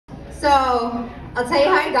So, I'll tell you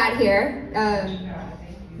how I got here.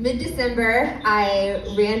 Mid-December, I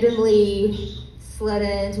randomly slid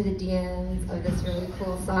into the DMs of this really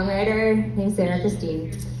cool songwriter named Sarah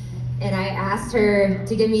Christine. And I asked her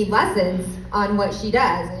to give me lessons on what she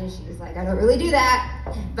does. And she was like, I don't really do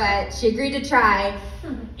that, but she agreed to try.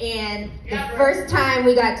 And the first time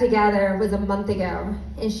we got together was a month ago.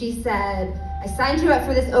 And she said, I signed you up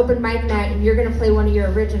for this open mic night and you're gonna play one of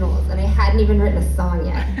your originals. And I hadn't even written a song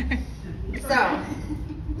yet. So,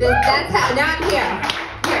 that's how, now I'm here.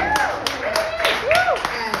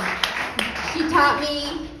 She taught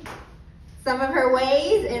me some of her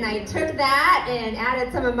ways, and I took that and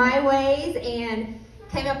added some of my ways and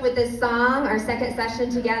came up with this song, our second session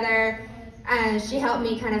together. She helped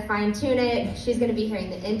me kind of fine tune it. She's gonna be hearing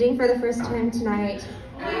the ending for the first time tonight.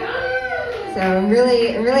 So I'm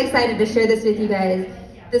really excited to share this with you guys.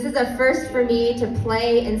 This is a first for me to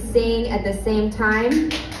play and sing at the same time.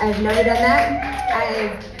 I've never done that.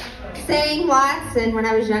 I've sang lots, and when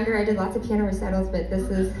I was younger, I did lots of piano recitals, but this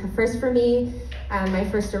is a first for me, my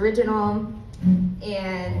first original.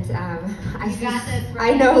 And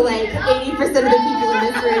I know like 80% of the people in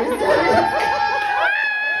this room.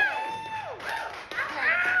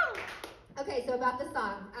 Okay, so about the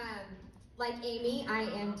song. Like Amy, I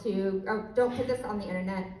am too, oh, don't put this on the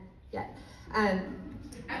internet yet.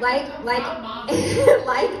 Like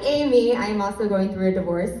Amy, I am also going through a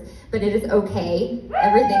divorce, but it is okay.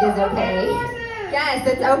 Everything is okay. Yes,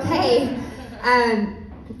 it's okay.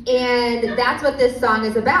 And that's what this song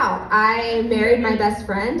is about. I married my best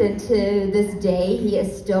friend, and to this day, he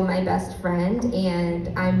is still my best friend,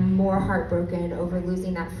 and I'm more heartbroken over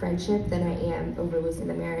losing that friendship than I am over losing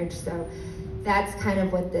the marriage. So that's kind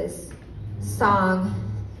of what this song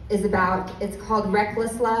is about. It's called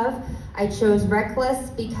Reckless Love. I chose Reckless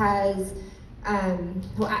because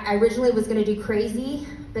I originally was gonna do Crazy,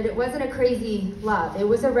 but it wasn't a crazy love. It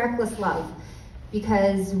was a reckless love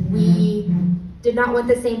because we did not want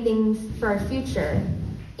the same things for our future.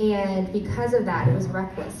 And because of that, it was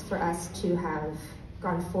reckless for us to have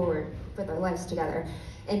gone forward with our lives together.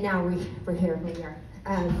 And now we're here where we are.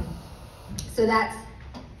 So that's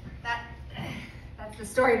the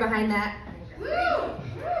story behind that.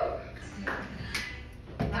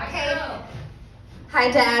 Okay. Hi,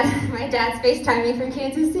 Dad. My dad's FaceTiming from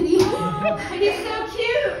Kansas City. He's so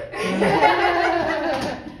cute.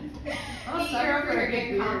 You're over here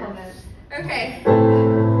getting compliments. Okay.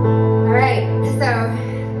 All right. So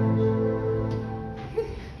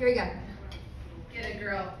here we go. Get it,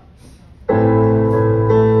 girl.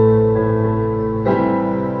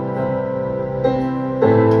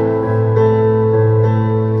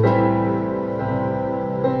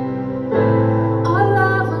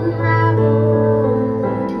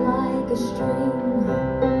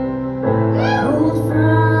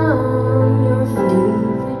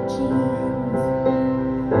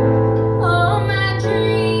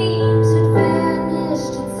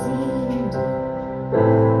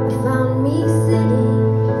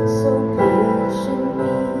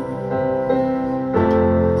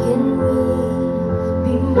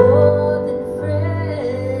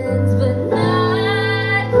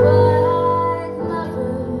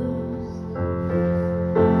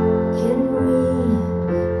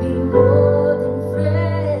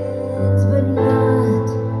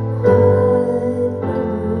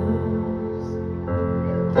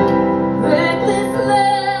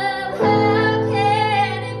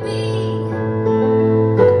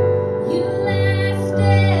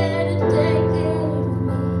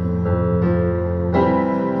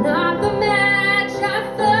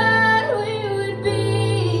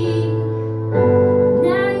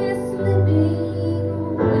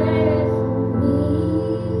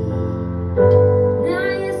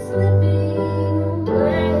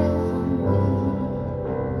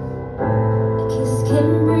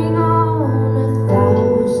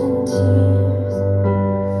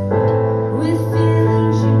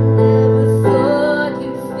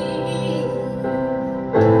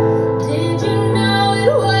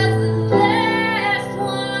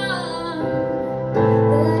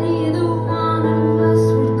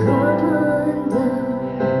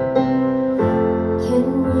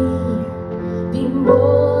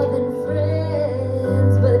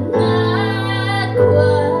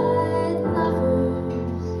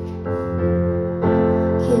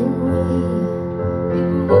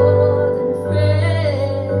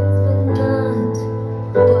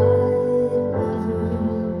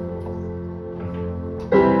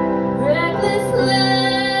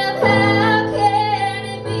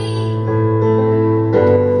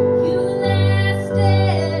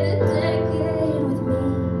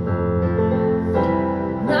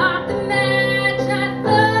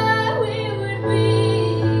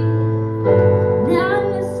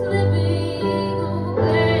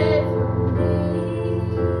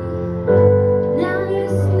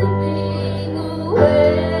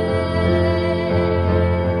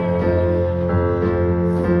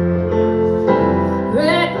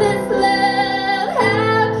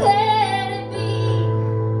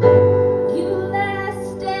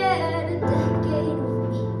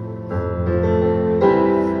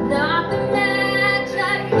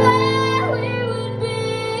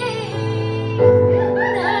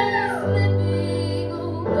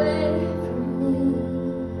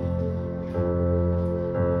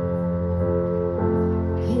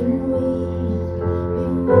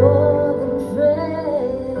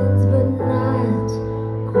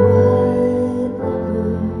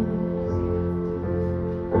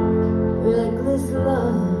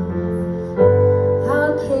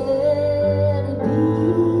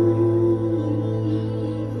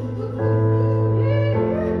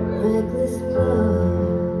 reckless love.